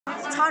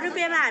6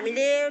 रुपियाँमा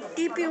हामीले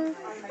टिप्यौँ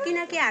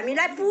किनकि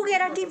हामीलाई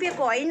पुगेर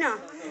टिपेको होइन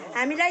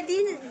हामीलाई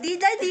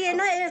दिँदै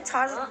दिएन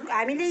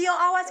हामीले यो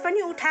आवाज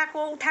पनि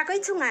उठाएकै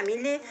छौँ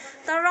हामीले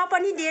तर र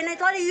पनि दिएन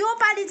तर यो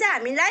पालि चाहिँ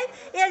हामीलाई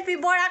एलपी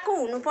बढाएको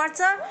हुनुपर्छ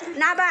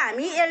नभए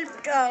हामी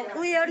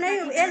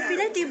एलपी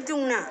नै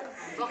टिप्दैनौँ न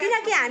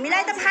किनकि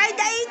हामीलाई त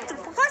फाइदै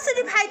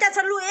कसरी फाइदा छ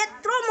लु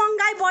यत्रो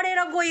महँगाई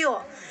बढेर गयो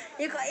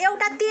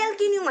एउटा तेल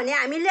किन्यौँ भने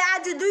हामीले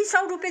आज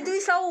 200 रुपियाँ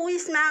 200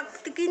 उयसमा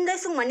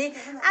किन्दैछौँ भने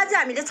आज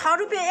हामीले 6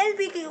 रुपियाँ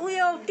एलपी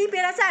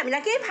टिपेर चाहिँ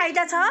हामीलाई केही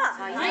फाइदा छ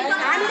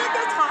हामीले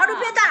त्यो 6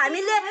 रुपियाँ त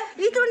हामीले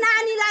इत्रो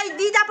नानीलाई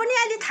दिँदा पनि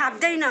अहिले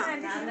थाप्दैन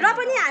र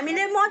पनि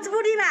हामीले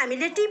मजबुरीमा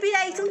हामीले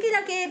टिपिरहेको छौँ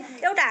किनकि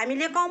एउटा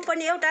हामीले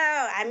कम्पनी एउटा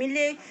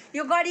हामीले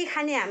यो गरी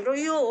खाने हाम्रो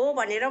यो हो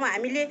भनेर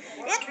हामीले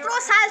यत्रो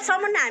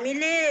सालसम्म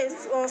हामीले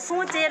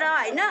सोचेर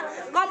होइन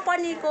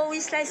कम्पनीको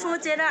उयसलाई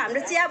सोचेर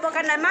हाम्रो चिया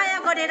बगानलाई माया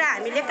गरेर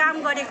हामीले काम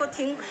गरेको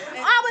थियौँ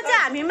अब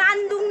चाहिँ हामी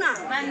मान्दैनौँ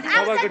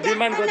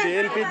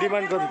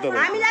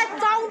हामीलाई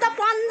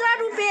 14-15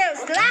 रुपियाँ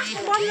लास्ट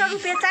 15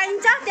 रुपियाँ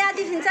चाहिन्छ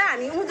त्यहाँदेखि चाहिँ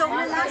हामी उँधो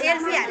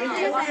एलपी हामी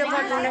उयो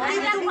गर्दैनौँ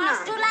टिप्दैनौँ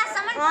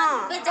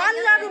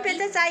 15 रुपियाँ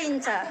चाहिँ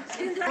चाहिन्छ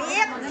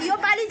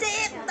योपालि चाहिँ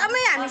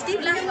एकदमै हामी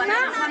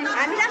टिप्दैनौँ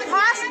हामीलाई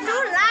फर्स्ट टु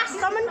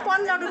लास्टसम्म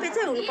 15 रुपियाँ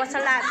चाहिँ हुनुपर्छ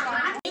लास्ट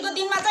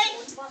दिनमा चाहिँ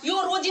यो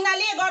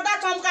रोजिनाले गर्दा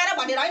चम्काएर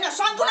भनेर होइन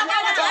सम्पूर्ण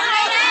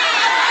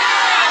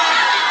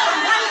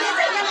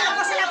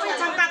कसैलाई पनि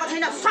चम्काएको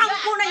छैन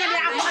सम्पूर्ण यहाँले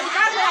आफ्नो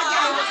अधिकारको लागि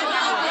आएको छ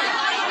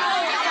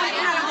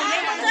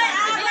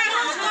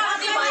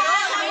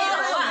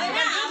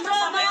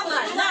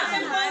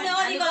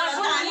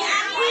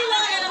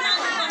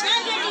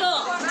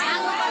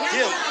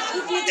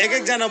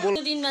एक-एकजना बोल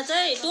दिनमा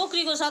चाहिँ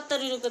टोकरीको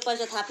 70 रुपियाँ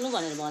पैसा थाप्नु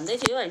भनेर भन्दै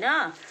थियो होइन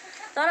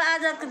तर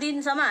आजको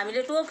दिनसम्म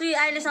हामीले टोकरी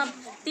अहिलेसम्म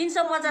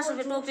 350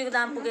 रुपियाँ टोकरीको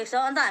दाम पुगेको छ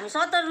अन्त हामी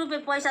 70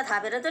 रुपियाँ पैसा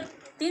थापेर चाहिँ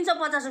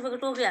 350 रुपियाँको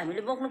टोकरी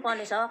हामीले बोक्नु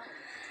पर्ने छ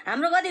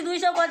हाम्रो कति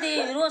 200 कति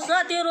रोज छ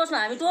त्यो रोजमा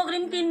हामी टोकरी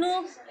पनि किन्नु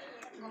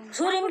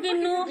छुरी पनि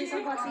किन्नु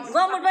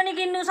गम्बुट पनि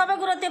किन्नु सबै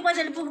कुरो त्यो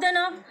पैसाले पुग्दैन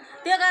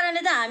त्यो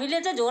कारणले चाहिँ हामीले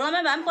चाहिँ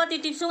झोलामै भए पनि कति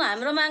टिप्छौँ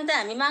हाम्रो माग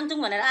चाहिँ हामी माग्छौँ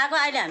भनेर आएको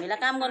अहिले हामीलाई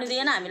काम गर्नु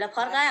दिएन हामीलाई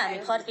फर्कायो हामी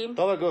फर्क्यौँ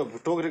तपाईको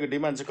टोकरीको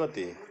डिमान्ड चाहिँ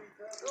कति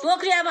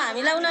टोकरी अब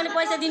हामीलाई उनीहरूले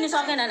पैसा दिनु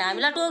सकेन भने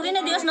हामीलाई टोकरी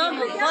नै दियोस् न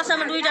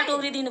वर्षमा 2टा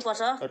टोकरी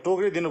दिनुपर्छ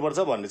टोकरी दिनुपर्छ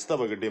भन्ने चाहिँ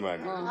तपाईँको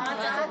डिमान्ड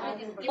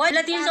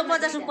पहिला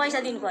 350 रुपियाँ पैसा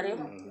दिनु पर्यो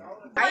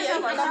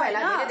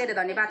तपाईहरुलाई धेरै धेरै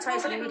धन्यवाद छ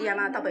यसरी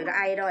मिडियामा तपाईहरु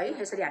आएर है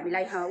यसरी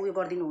हामीलाई उयो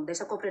गर्दिनु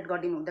हुँदैछ कोअपरेट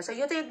गर्दिनु हुँदैछ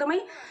यो चाहिँ एकदमै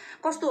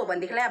कस्तो हो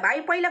भनेदेखिलाई भाइ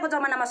पहिलाको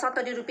जमानामा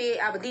 70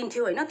 रुपियाँ अब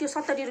दिन्थ्यो हैन त्यो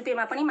 70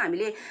 रुपियाँमा पनि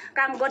हामीले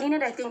काम गरि नै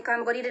राख्थ्यौं काम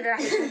गरिरहेको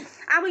राखेको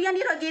अब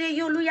यहाँनिर के रे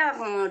यो लुया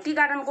टी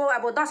गार्डनको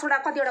अब 10 वटा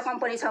कतिवटा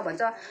कम्पनी छ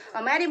भन्छ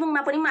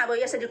म्यारीबुङमा पनि अब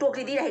यसरी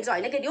टोकरी दिइरहेको छ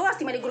हैन के यो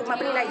अस्ति मैले ग्रुपमा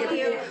पनि लाइदिएको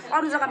थिएँ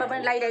अरु जग्गामा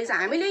पनि लाइरहेको छ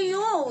हामीले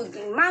यो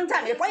माग चाहिँ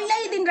हामीले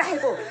पहिल्यै दिन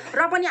राखेको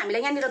र पनि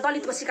हामीलाई यहाँनिर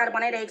दलितको शिकार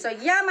बनाइरहेको छ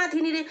यहाँ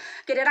माथि नि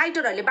के रे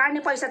राइटरहरूले बाड्ने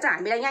पैसा चाहिँ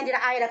हामीलाई यहाँनिर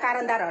आएर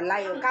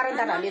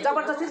कारणदारहरूले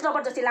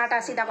जबरजस्ती लाटा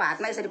सिधाको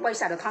हातमा यसरी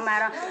पैसाहरू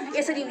थमाएर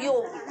यसरी यो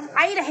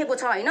आइरहेको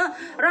छ हैन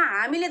र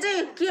हामीले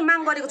चाहिँ के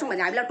माग गरेको छौं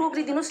भने हामीलाई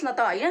टोकरी दिनुस् न त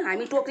हैन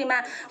हामी टोकरीमा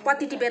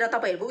पत्ती टिपेर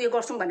तपाईहरुको उयो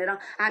गर्छौं भनेर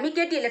हामी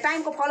केटीहरूले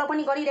टाइमको फलो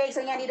पनि गरिरहेको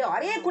छ यहाँनिर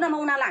हरेक कुरामा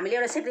उनीहरूलाई हामीले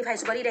एउटा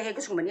सेक्रिफाइस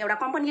गरिरहेको छौं भने एउटा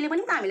कम्पनीले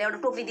पनि त हामीलाई एउटा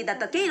टोकरी दिँदा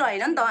त केही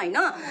रहेन नि त हैन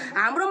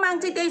हाम्रो माग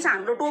चाहिँ त्यही छ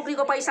हाम्रो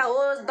टोकरीको पैसा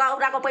होस्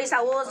दाउराको पैसा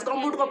होस्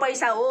गम्बुटको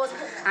पैसा होस्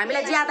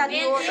हामीलाई ज्यादा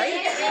दियोस् है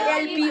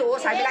एलपी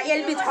होस् हामीलाई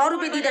एलपी 6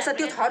 रुपियाँ दिँदैछ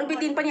त्यो 6 रुपियाँ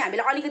दिन पनि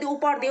हामीलाई अलिकति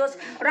उपर दियोस्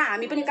र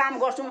हामी पनि काम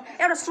गर्छौं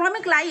एउटा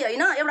श्रमिकलाई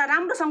हैन एउटा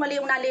राम्रोसँगले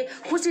उनीहरूले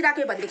खुसी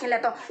राख्यो भनेदेखिलाई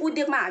त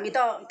उद्योगमा हामी त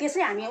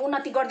त्यसै हामी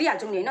उन्नति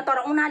गर्दिहाल्छौँ नि हैन तर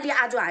उनीहरूले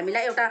आज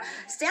हामीलाई एउटा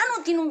सानो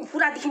तिनो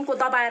कुरादेखिको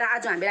दबाएर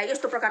आज हामीलाई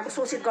यस्तो प्रकारको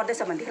शोषित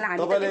गर्दैछ भनेदेखिलाई हामी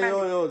तपाईले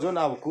यो जुन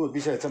अब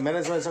विषय छ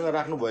म्यानेजमेन्टसँग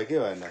राख्नु भयो के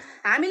भएन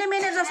हामीले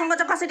म्यानेजरसँग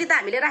चाहिँ कसरी त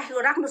हामीले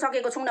राख्नु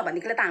सकेको छौं न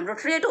भनेदेखिलाई त हाम्रो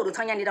ट्रेडहरु छ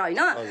यहाँनिर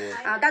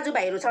हैन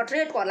दाजुभाइहरु छ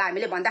ट्रेडकोहरुलाई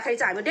हामीले भन्दाखेरि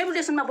चाहिँ हामी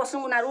डेपुटेसनमा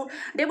बस्छौं उनीहरु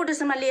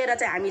डेपुटेसनमा लिएर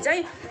चाहिँ हामी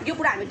चाहिँ यो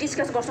कुरा हामी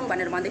डिस्कस गर्छौं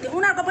भनेर भन्दै थियो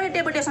उनीहरुको पनि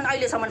डेपुटेसन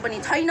अहिलेसम्म पनि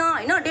छैन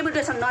हैन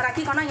डेपुटेसन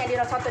नराखिकन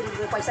यहाँनिर 70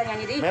 रुपियाँ पैसा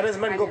यहाँनिर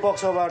म्यानेजमेन्टको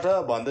पक्षबाट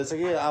भन्दैछ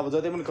कि अब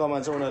जति पनि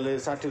कमान्छ उनीहरूले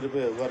 60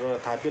 रुपियाँ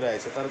गरेर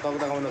थापिरहेको छ तर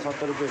तग्दा कमाउन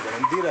 70 रुपियाँ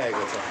भनेर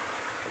दिइरहेको छ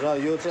र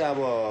यो चाहिँ अब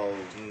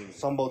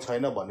सम्भव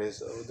छैन भन्ने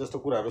जस्तो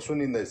कुराहरू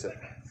सुनिँदैछ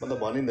मतलब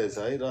भनिँदैछ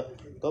है र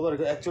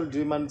तपाईहरुको एक्चुअल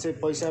डिमान्ड चाहिँ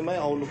पैसामै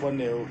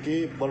आउनुपर्ने हो कि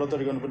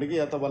बढोत्तरी गर्नुपर्ने कि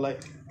या तपाईलाई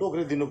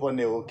टोकरी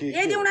दिनुपर्ने हो कि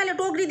यदि उनीहरूले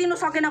टोकरी दिनु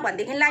सकेन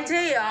भनेदेखिलाई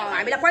चाहिँ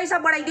हामीलाई पैसा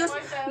बढाइदियोस्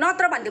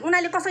नत्र भनेदेखि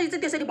उनीहरूले कसरी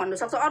चाहिँ त्यसरी भन्नु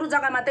सक्छ अरु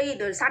जग्गामा चाहिँ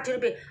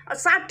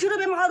 60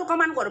 रुपियाँमा अरु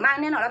कमानकोहरु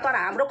माग्नेन होला तर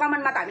हाम्रो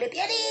कमानमा त हामीले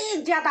धेरै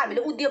ज्यादा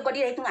हामीले उद्योग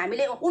गरिरहेको छौं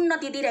हामीले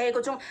उन्नति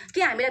दिइरहेको छौं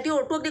के हामीलाई त्यो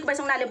टोकरीको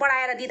पैसा उनीहरूले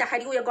बढाएर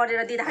दिँदाखेरि उयो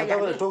गरेर दिँदाखेरि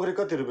तपाईले टोकरी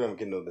कति रुपियाँमा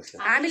किन्नु हुँदैछ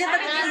हामीले त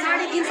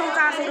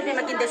 350-400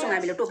 रुपियाँमा किन्दैछौं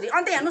हामीले टोकरी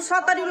अन्त हेर्नु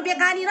 70 रुपियाँ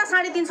कहाँनिर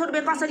 350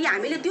 रुपियाँ कसरी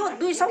हामीले त्यो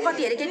 200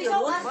 कति हेरे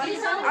केटीहरु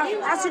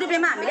 80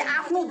 रुपियाँमा हामीले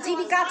आफ्नो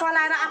जीविका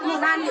चलाएर आफ्नो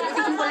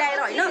नानीहरुदेखिको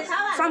ल्याएर हैन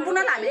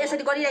सम्पूर्णलाई हामीले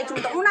यसरी गरिरहेको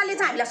छौं त उनीहरूले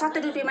चाहिँ हामीलाई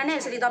 70 रुपियाँमा नै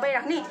यसरी दबाई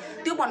राख्ने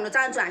त्यो भन्न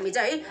चाहन्छु हामी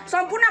चाहिँ है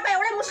सम्पूर्णको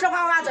एउटै मुस्लोको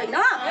आवाज हैन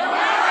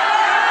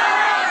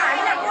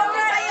हामीलाई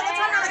टोकरी चाहिएको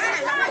छ न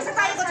हामीलाई पैसा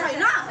चाहिएको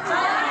छैन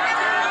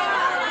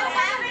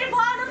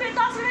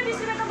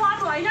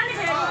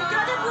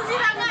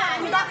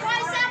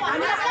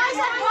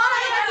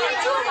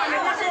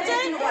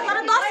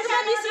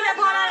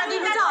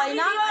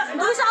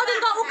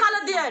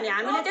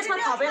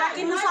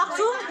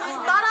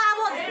तर अब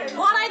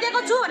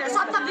बढाइदिएको छु भनेर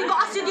 70 दिनको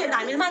 80 दियो भने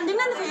हामीले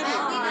मान्दैनौँ नि फेरि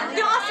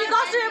त्यो 80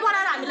 10 रुपियाँ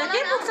बढाएर हामीलाई के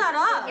पुग्छ र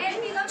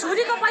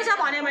छुरीको पैसा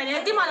भन्यो भने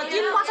तिमीहरूलाई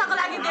 3 वर्षको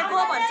लागि दिएको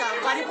भन्छ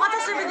घरि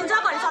 50 रुपियाँ दिन्छ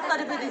घरि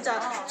 70 रुपियाँ दिन्छ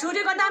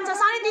छुरीको दाम छ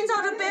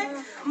 350 रुपियाँ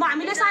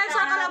हामीले सायद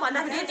सरकारलाई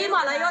भन्दाखेरि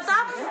तिमीहरूलाई यो त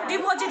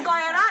डिपोजिट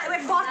गरेर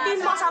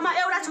 3 वर्षमा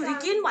एउटा छुरी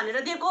किन भनेर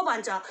दिएको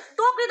भन्छ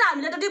टोक्री त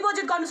हामीले त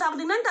डिपोजिट गर्नु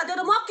सक्दैनौँ नि त त्यो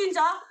त मकिन्छ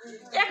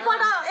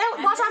एकपल्ट एक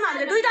वर्षमा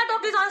हामीले 2टा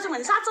टोक्री चलाउँछौँ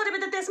भने 700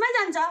 रुपियाँ त त्यसमै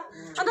जान्छ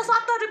अन्त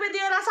 70 रुपियाँ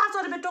दिएर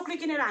 700 रुपियाँ टोक्री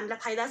किनेर हामीलाई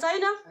फाइदा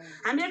छैन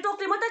हामीले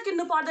टोक्री मात्रै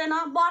किन्नु पर्दैन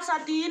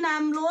बर्साती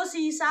नाम्लो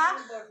सिसा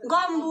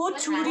गम्बुट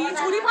छुरी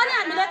पनि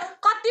हामीले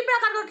कति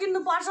प्रकारको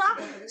किन्नुपर्छ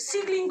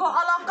सिक्लिङको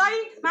अलग्गै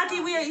माथि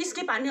उयो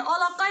स्किप हान्ने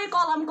अलग्गै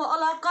कलमको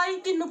अलग्गै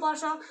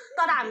किन्नुपर्छ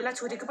तर हामीलाई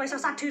छुरीको पैसा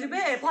 60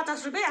 रुपियाँ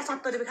 50 रुपियाँ या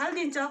 70 रुपियाँ खालि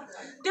दिन्छ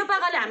त्यो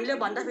प्रकारले हामीले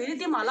भन्दाखेरि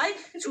तिमीहरूलाई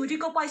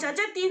छुरीको पैसा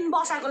चाहिँ 3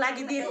 वर्षको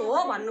लागि दिएको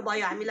हो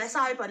भन्नुभयो हामीलाई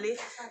साहेबहरूले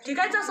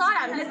ठिकै छ सर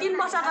हामीले 3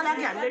 वर्षको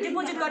लागि हामीले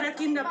डिपोजिट गरेर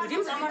किन्दाखेरि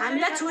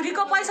हामीलाई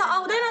छुरीको पैसा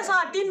आउँदैन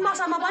सर 3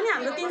 वर्षमा पनि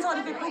हाम्रो 300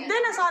 रुपियाँ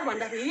पुग्दैन सर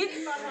भन्दाखेरि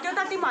त्यो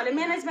त तिमीहरूले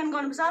म्यानेजमेन्ट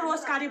गर्नुपर्छ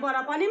रोजगारीबाट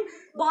पनि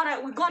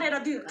गरेर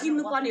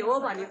किन्नुपर्ने हो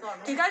भन्यो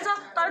ठिकै छ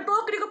तर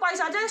टोक्रीको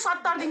पैसा चाहिँ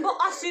 70 दिनको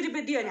 80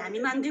 रुपियाँ दियो भने हामी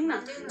मान्दैनौँ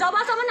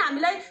जबसम्म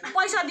हामीलाई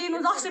पैसा दिनु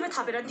 10 रुपियाँ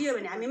थपेर दियो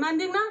भने हामी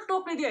मान्दैनौँ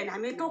टोक्री दियो भने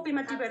हामी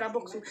टोक्रीमा टिपेर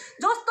बोक्छौँ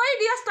जस्तै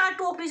दियोस् तर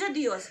टोक्री चाहिँ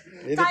दियोस्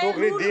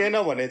टोक्री दिएन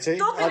भने चाहिँ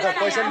अथवा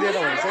पैसा दिएन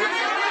भने चाहिँ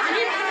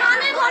हामी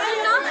कामै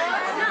गर्दैनौँ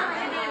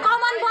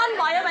कमान बन्द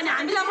भयो भने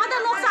हामीलाई मात्रै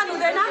नोक्सान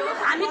हुँदैन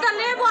हामी त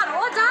लेबर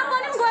हो जहाँ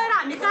पनि गएर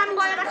हामी काम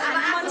गरेर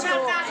खाने मान्छे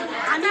हो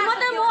हामी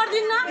मात्रै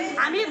मर्दिन्न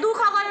हामी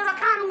दुःख गरेर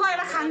काम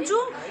गरेर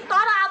खान्छौँ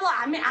तर अब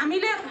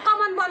हामीले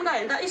कमान बन्द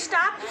गयो भने त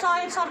स्टाफ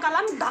सहयोग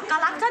सरकारलाई पनि धक्का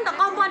लाग्छ नि त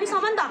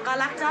कम्पनीसम्म पनि धक्का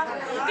लाग्छ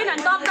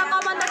किनभने दग्दा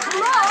कमान त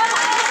ठुलो हो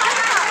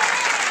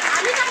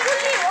हामी त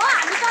कुल्ली हो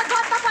हामी त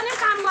जता पनि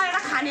काम गरेर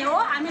खाने हो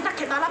हामी त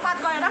खेतालापात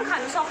गरेर पनि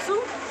खानु सक्छौँ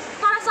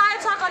तर सायद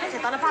सरकारले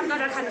खेतालापात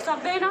गरेर खानु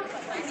सक्दैन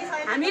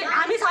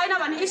हामी छैन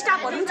भने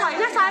स्टाफहरू पनि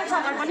छैन सायद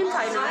सरकार पनि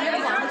छैन मेरो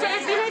भन्नु चाहिँ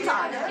यति नै छ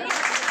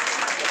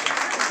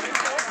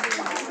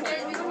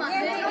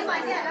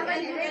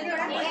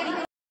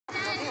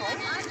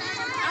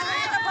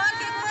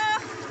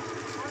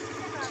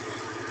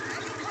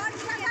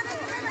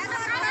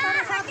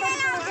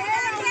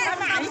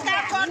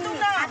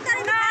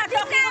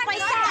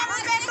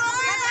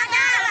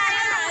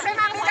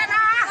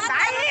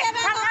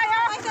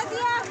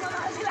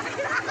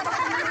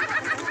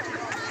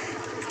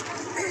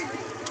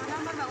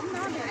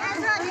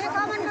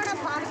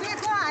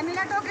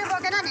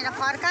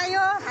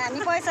फर्कायो हामी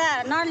पैसा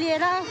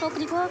नलिएर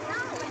टोक्रीको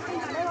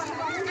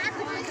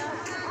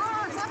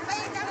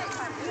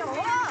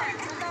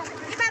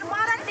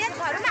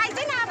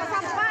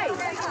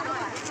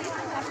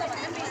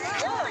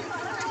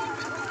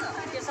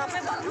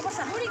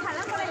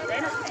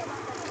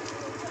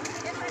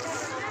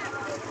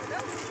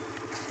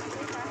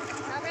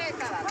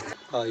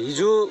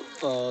हिजो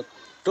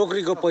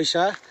टोक्रीको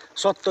पैसा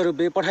 70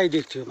 रुपियाँ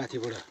पठाइदिएको थियो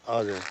माथिबाट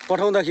हजुर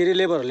पठाउँदाखेरि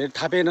लेबरहरूले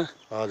थापेन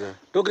हजुर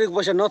टोक्रीको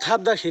पैसा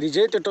नथाप्दाखेरि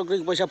चाहिँ त्यो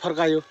टोक्रीको पैसा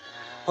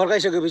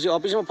फर्काइसकेपछि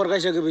अफिसमा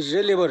फर्काइसकेपछि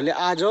चाहिँ लेबरहरूले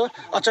आज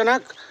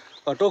अचानक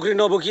टोक्री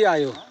नबोकी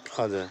आयो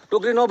हजुर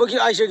टोक्री नबोकी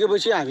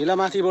आइसकेपछि हामीलाई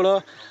माथिबाट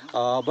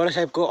बडा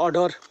साहेबको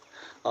अर्डर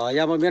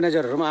यहाँ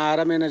म्यानेजरहरू पनि आएर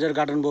म्यानेजर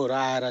गार्डन बोहरू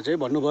आएर चाहिँ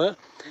भन्नुभयो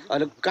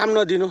अहिले काम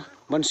नदिनु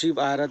मनसिप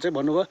आएर चाहिँ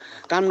भन्नुभयो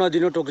काम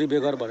नदिनु टोक्री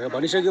बेगर भनेर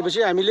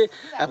भनिसकेपछि हामीले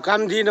अब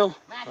काम दिनौँ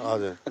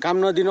हजुर काम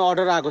नदिनु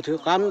अर्डर आएको थियो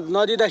काम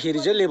नदिँदाखेरि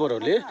चाहिँ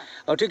लेबरहरूले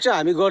ठिक छ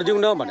हामी गरिदिउँ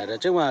न भनेर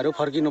चाहिँ उहाँहरू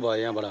फर्किनु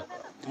भयो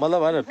यहाँबाट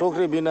मतलब होइन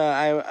टोक्री बिना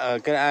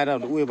के आएर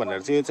उयो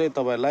भनेर चाहिँ यो चाहिँ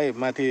तपाईँहरूलाई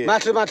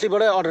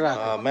माथिबाटै अर्डर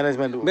आएको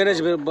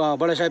म्यानेजमेन्ट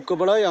बडा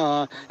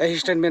साहेबकोबाट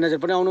एसिस्टेन्ट म्यानेजर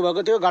पनि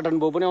आउनुभएको थियो गार्डन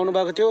बाउ पनि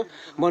आउनुभएको थियो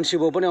मन्सी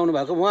बाउ पनि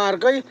आउनुभएको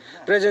उहाँहरूकै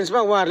प्रेजेन्समा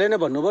उहाँहरूले नै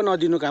भन्नुभयो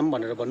नदिनु काम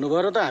भनेर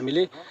भन्नुभयो र त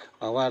हामीले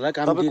उहाँहरूलाई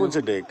काम दिनु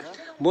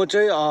म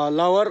चाहिँ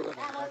लवर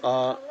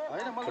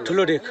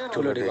ठुलो डेक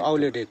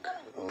औले डेक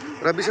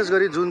र विशेष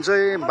गरी जुन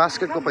चाहिँ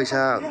बास्केटको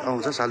पैसा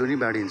आउँछ सालुनी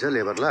बाँडिन्छ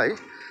लेबरलाई है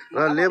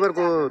र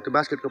लेबरको त्यो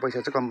बास्केटको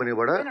पैसा चाहिँ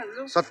कम्पनीबाट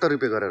 70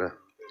 रुपियाँ गरेर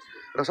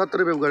र 70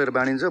 रुपियाँ गरेर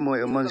बाँडिन्छ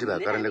म मन्सी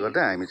भएको कारणले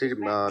गर्दा हामी चाहिँ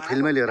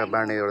फिल्डमै लिएर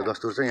बाँड्ने एउटा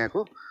दस्तुर छ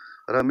यहाँको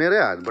र मेरै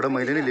हातबाट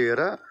मैले नै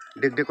लिएर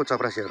डेकडेकको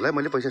चपरासीहरूलाई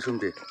मैले पैसा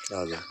सुम्पेँ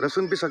हजुर र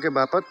सुम्पिसके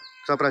बापत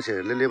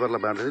चपरासीहरूले लेबरलाई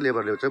बाँड्दा चाहिँ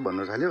लेबरले चाहिँ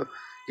भन्नु थाल्यो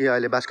कि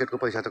अहिले बास्केटको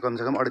पैसा त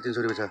कमसेकम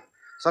 350 रुपियाँ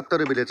छ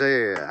 70 रुपियाँले चाहिँ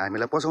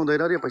हामीलाई पोसाउँदैन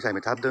र यो पैसा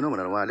हामी थाप्दैनौँ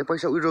भनेर उहाँहरूले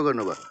पैसा विड्रो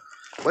गर्नुभयो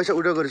पैसा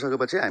विड्रो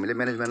गरिसकेपछि हामीले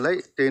म्यानेजमेन्टलाई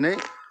त्यही नै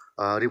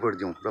रिपोर्ट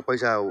दिउँ र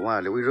पैसा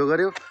उहाँहरूले विड्रो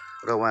गर्यो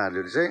र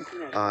उहाँहरूले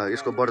चाहिँ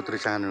यसको बढोत्तरी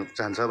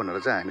चाहन्छ भनेर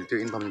चाहिँ हामीले त्यो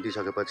इन्फर्मेसन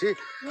दिइसकेपछि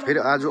फेरि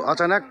आज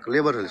अचानक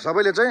लेबरहरूले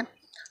सबैले चाहिँ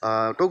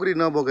टोक्री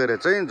नबोकेर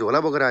चाहिँ झोला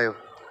बोकेर आयो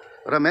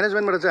र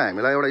म्यानेजमेन्टबाट चाहिँ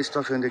हामीलाई एउटा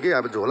इन्स्ट्रक्सन थियो कि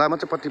अब झोलामा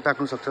चाहिँ पत्ती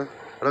पाक्नु सक्छ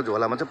र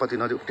झोलामा चाहिँ पत्ती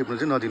टिप्नु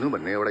चाहिँ नदिनु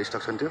भन्ने एउटा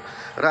इन्स्ट्रक्सन थियो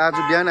र आज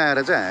बिहान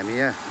आएर चाहिँ हामी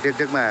यहाँ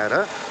डेकडेकमा आएर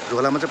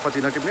झोलामा चाहिँ पत्ती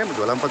नटिप्ने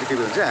झोलामा पत्ती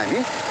टिप्यो भने चाहिँ हामी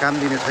काम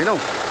दिने छैनौँ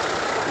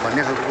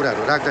भन्ने खालको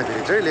कुराहरू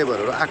राख्दाखेरि चाहिँ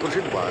लेबरहरू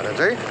आकर्षित भएर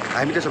चाहिँ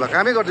हामी त्यसो भए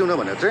कामै गरिदिउँ न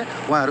भनेर चाहिँ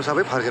उहाँहरू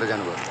सबै फर्केर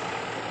जानुभयो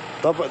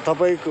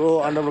तपाईँको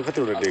अन्डरमा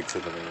कतिवटा डेक छ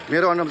तपाईँको?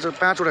 मेरो अन्डरमा चाहिँ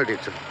 5वटा डेक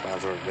छ।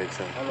 5वटा डेक छ।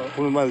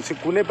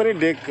 कुनै पनि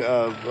डेक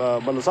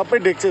मतलब सबै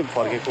डेक चाहिँ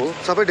फर्केको हो?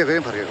 सबै डेकै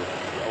फर्केको,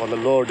 मतलब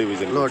लोअर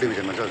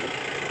डिभिजनमा छ हजुर।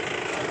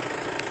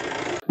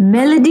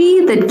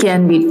 Melody that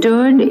can be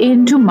turned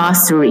into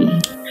mastery.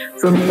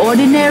 From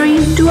ordinary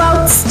to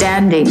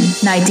outstanding,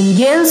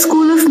 Nightingale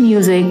School of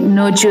Music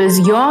nurtures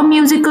your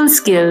musical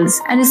skills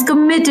and is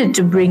committed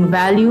to bring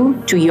value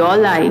to your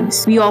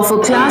lives. We offer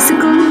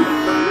classical,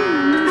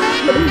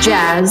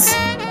 jazz,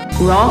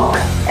 rock,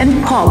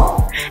 and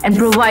pop, and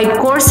provide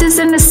courses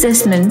and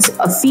assessments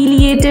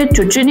affiliated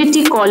to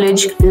Trinity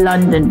College,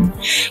 London,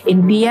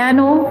 in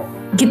piano,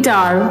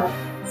 guitar,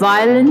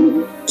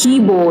 violin,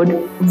 keyboard,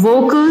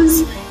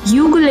 vocals,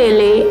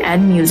 ukulele,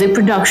 and music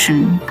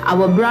production.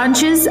 Our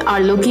branches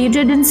are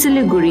located in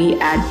Siliguri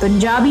at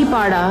Punjabi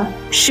Pada,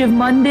 Shiv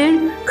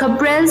Mandir,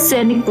 Khaprel,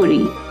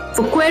 Sanikpuri.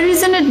 For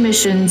queries and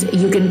admissions,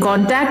 you can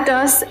contact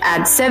us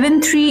at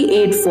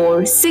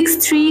 7384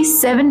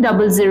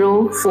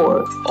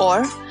 6370004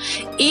 or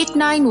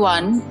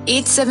 891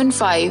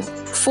 875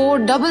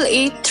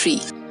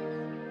 4883.